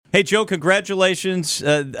Hey, Joe, congratulations.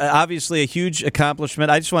 Obviously a huge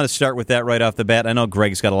accomplishment. I just want to start with that right off the bat. I know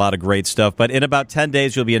Greg's got a lot of great stuff, but in about 10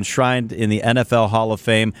 days you'll be enshrined in the NFL Hall of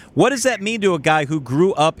Fame. What does that mean to a guy who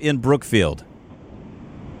grew up in Brookfield?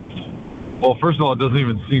 Well, first of all, it doesn't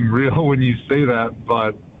even seem real when you say that,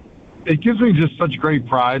 but it gives me just such great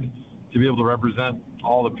pride to be able to represent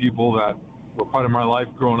all the people that were part of my life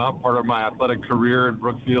growing up, part of my athletic career in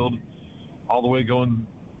Brookfield, all the way going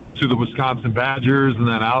to the Wisconsin Badgers and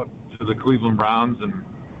then out to the Cleveland Browns. And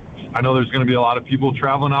I know there's going to be a lot of people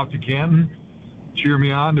traveling out to Canton, cheer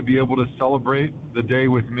me on to be able to celebrate the day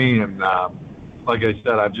with me. And like I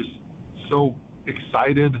said, I'm just so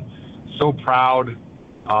excited, so proud,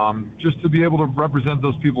 just to be able to represent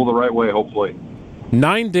those people the right way, hopefully.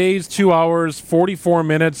 9 days, 2 hours, 44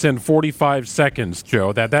 minutes, and 45 seconds,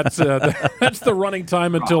 Joe. That's that's the running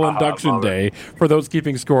time until induction day for those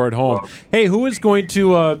keeping score at home. Hey, who is going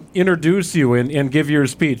to introduce you and give your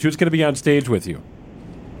speech? Who's going to be on stage with you?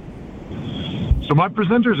 So my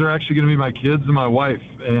presenters are actually going to be my kids and my wife.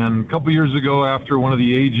 And a couple years ago, after one of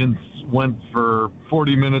the agents went for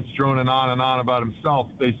 40 minutes droning on and on about himself,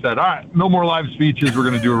 they said, all right, no more live speeches. We're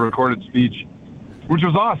going to do a recorded speech, which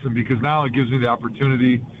was awesome because now it gives me the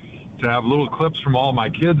opportunity to have little clips from all my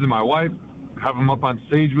kids and my wife, have them up on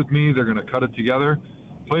stage with me. They're going to cut it together,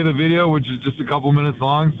 play the video, which is just a couple minutes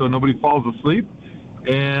long so nobody falls asleep.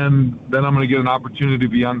 And then I'm going to get an opportunity to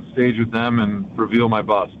be on stage with them and reveal my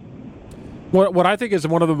bust. What I think is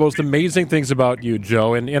one of the most amazing things about you,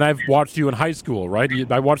 Joe, and I've watched you in high school, right?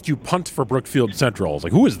 I watched you punt for Brookfield Central. I was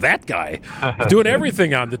like, who is that guy? He's doing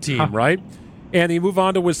everything on the team, right? And you move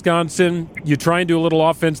on to Wisconsin, you try and do a little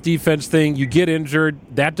offense-defense thing, you get injured,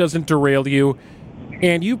 that doesn't derail you,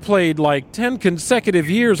 and you played like 10 consecutive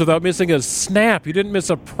years without missing a snap. You didn't miss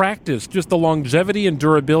a practice. Just the longevity and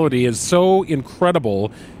durability is so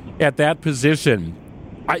incredible at that position.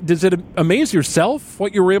 Does it amaze yourself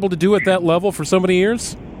what you were able to do at that level for so many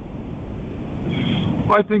years?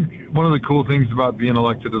 Well, I think one of the cool things about being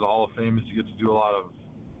elected to the Hall of Fame is you get to do a lot of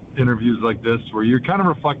interviews like this where you're kind of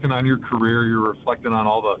reflecting on your career, you're reflecting on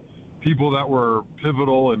all the people that were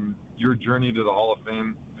pivotal in your journey to the Hall of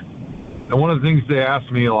Fame. And one of the things they ask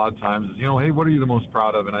me a lot of times is, hey, what are you the most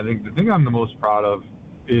proud of? And I think the thing I'm the most proud of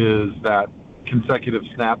is that consecutive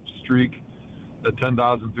snap streak, the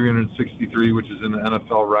 10,363, which is in the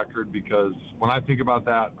NFL record, because when I think about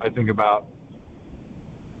that, I think about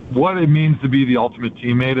what it means to be the ultimate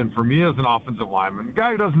teammate. And for me as an offensive lineman, a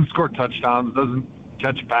guy who doesn't score touchdowns, doesn't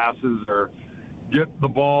catch passes or get the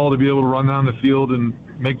ball to be able to run down the field and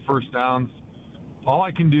make first downs, all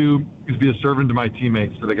I can do is be a servant to my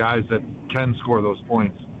teammates, to the guys that can score those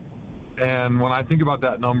points. And when I think about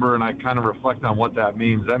that number and I kind of reflect on what that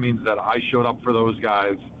means that I showed up for those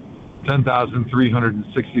guys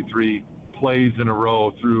 10,363 plays in a row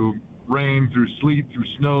through rain, through sleet, through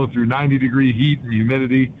snow, through 90-degree heat and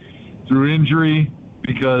humidity, through injury,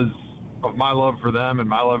 because of my love for them and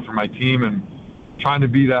my love for my team and trying to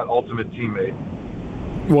be that ultimate teammate.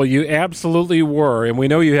 Well, you absolutely were, and we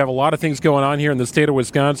know you have a lot of things going on here in the state of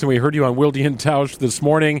Wisconsin. We heard you on Wilde and Tausch this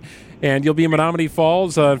morning, and you'll be in Menominee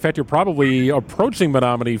Falls. In fact, you're probably approaching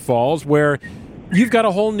Menominee Falls, where you've got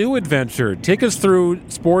a whole new adventure. Take us through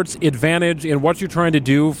Sports Advantage and what you're trying to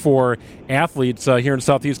do for athletes here in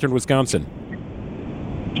southeastern Wisconsin.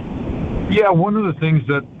 Yeah, one of the things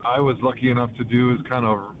that I was lucky enough to do is kind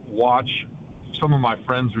of watch some of my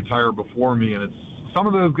friends retire before me, and some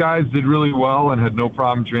of those guys did really well and had no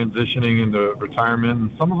problem transitioning into retirement,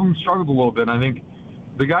 and some of them struggled a little bit. And I think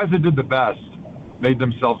the guys that did the best made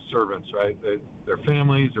themselves servants, right? Their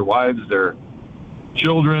families, their wives, their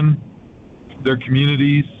children, their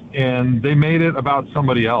communities, and they made it about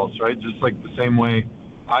somebody else, right? Just like the same way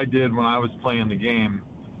I did when I was playing the game.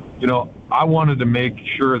 I wanted to make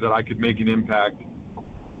sure that I could make an impact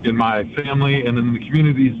in my family and in the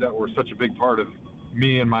communities that were such a big part of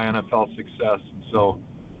me and my NFL success. And so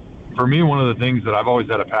for me, one of the things that I've always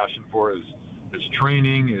had a passion for is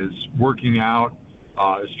training, is working out,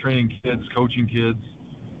 is training kids, coaching kids.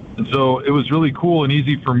 And so it was really cool and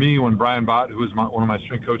easy for me when Brian Bott, who was one of my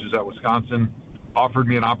strength coaches at Wisconsin, offered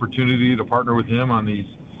me an opportunity to partner with him on these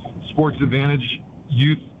Sports Advantage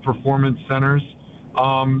youth performance centers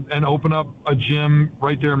and open up a gym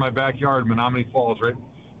right there in my backyard, Menominee Falls, right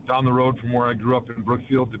down the road from where I grew up in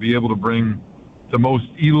Brookfield, to be able to bring the most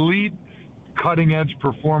elite, cutting-edge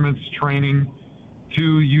performance training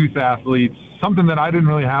to youth athletes, something that I didn't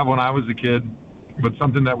really have when I was a kid, but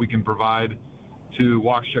something that we can provide to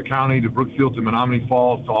Waukesha County, to Brookfield, to Menominee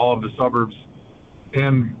Falls, to all of the suburbs,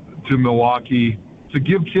 and to Milwaukee, to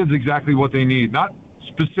give kids exactly what they need, not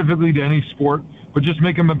specifically to any sport, but just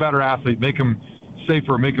make them a better athlete, make them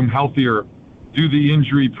safer, make them healthier, do the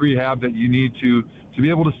injury prehab that you need to be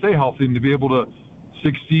able to stay healthy and to be able to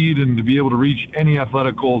succeed and to be able to reach any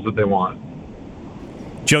athletic goals that they want.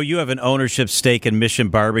 Joe, you have an ownership stake in Mission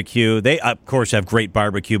Barbecue. They, of course, have great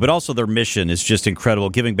barbecue, but also their mission is just incredible,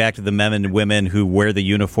 giving back to the men and women who wear the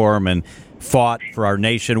uniform and fought for our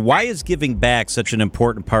nation. Why is giving back such an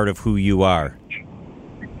important part of who you are?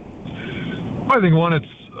 I think, one, it's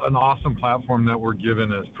an awesome platform that we're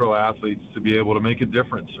given as pro athletes to be able to make a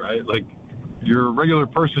difference, right? Like, you're a regular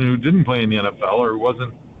person who didn't play in the NFL or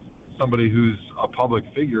wasn't somebody who's a public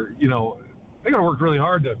figure, they got to work really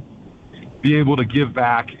hard to be able to give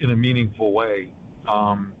back in a meaningful way.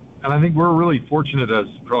 And I think we're really fortunate as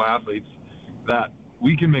pro athletes that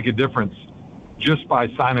we can make a difference just by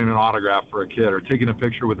signing an autograph for a kid or taking a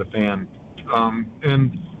picture with a fan.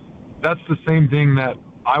 And that's the same thing that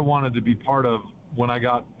I wanted to be part of when I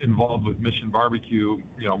got involved with Mission Barbecue,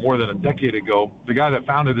 more than a decade ago. The guy that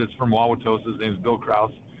founded it is from Wauwatosa. His name is Bill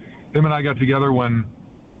Krause. Him and I got together when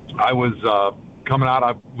I was coming out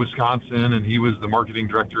of Wisconsin, and he was the marketing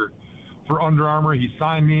director for Under Armour. He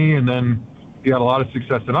signed me, and then he had a lot of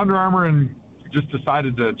success at Under Armour and just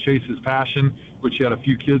decided to chase his passion, which he had a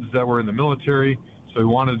few kids that were in the military, so he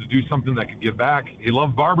wanted to do something that could give back. He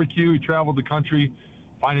loved barbecue. He traveled the country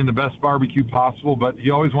finding the best barbecue possible, but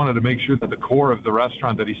he always wanted to make sure that the core of the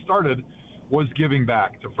restaurant that he started was giving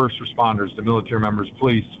back to first responders, to military members,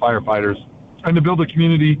 police, firefighters, and to build a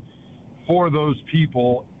community for those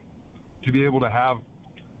people to be able to have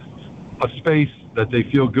a space that they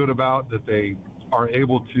feel good about, that they are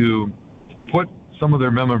able to put some of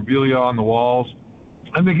their memorabilia on the walls,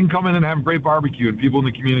 and they can come in and have great barbecue, and people in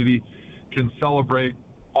the community can celebrate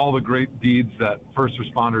all the great deeds that first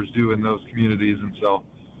responders do in those communities. And so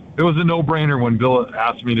it was a no-brainer when Bill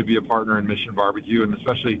asked me to be a partner in Mission Barbecue, and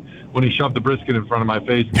especially when he shoved the brisket in front of my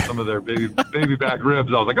face and some of their baby back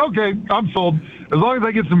ribs. I was like, okay, I'm sold. As long as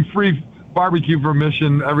I get some free barbecue from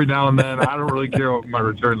Mission every now and then, I don't really care what my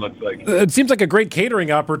return looks like. It seems like a great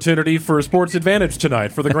catering opportunity for Sports Advantage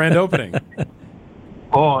tonight for the grand opening.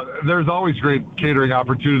 Oh, there's always great catering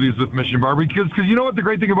opportunities with Mission Barbecue because you know what the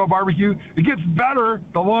great thing about barbecue? It gets better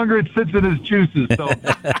the longer it sits in its juices. So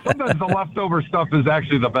sometimes the leftover stuff is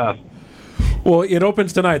actually the best. Well, it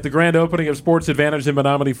opens tonight, the grand opening of Sports Advantage in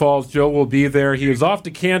Menomonee Falls. Joe will be there. He is off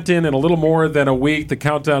to Canton in a little more than a week. The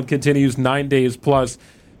countdown continues 9 days plus.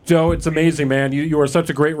 Joe, it's amazing, man. You are such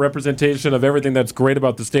a great representation of everything that's great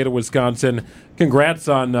about the state of Wisconsin. Congrats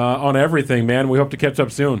on everything, man. We hope to catch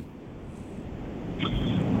up soon.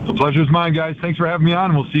 The pleasure's mine, guys. Thanks for having me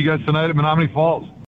on. We'll see you guys tonight at Menomonee Falls.